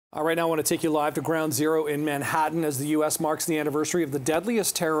Right now, I want to take you live to Ground Zero in Manhattan as the U.S. marks the anniversary of the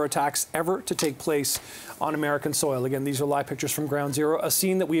deadliest terror attacks ever to take place on American soil. Again, these are live pictures from Ground Zero, a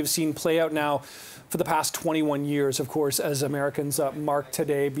scene that we have seen play out now for the past 21 years, of course, as Americans mark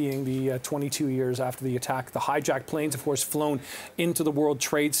today being the 22 years after the attack. The hijacked planes, of course, flown into the World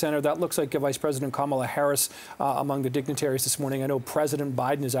Trade Center. That looks like Vice President Kamala Harris among the dignitaries this morning. I know President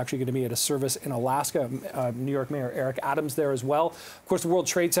Biden is actually going to be at a service in Alaska. New York Mayor Eric Adams there as well. Of course, the World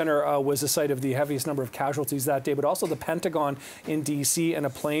Trade Center was the site of the heaviest number of casualties that day, but also the Pentagon in D.C. and a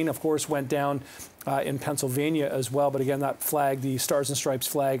plane, of course, went down in Pennsylvania as well. But again, that flag, the Stars and Stripes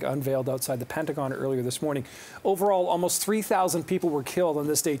flag, unveiled outside the Pentagon earlier this morning. Overall, almost 3,000 people were killed on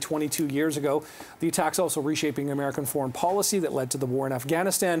this day 22 years ago. The attacks also reshaping American foreign policy that led to the war in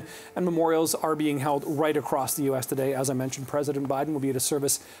Afghanistan, and memorials are being held right across the U.S. today. As I mentioned, President Biden will be at a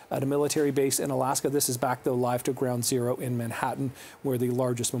service at a military base in Alaska. This is back, though, live to Ground Zero in Manhattan, where the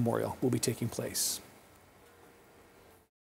largest memorial will be taking place.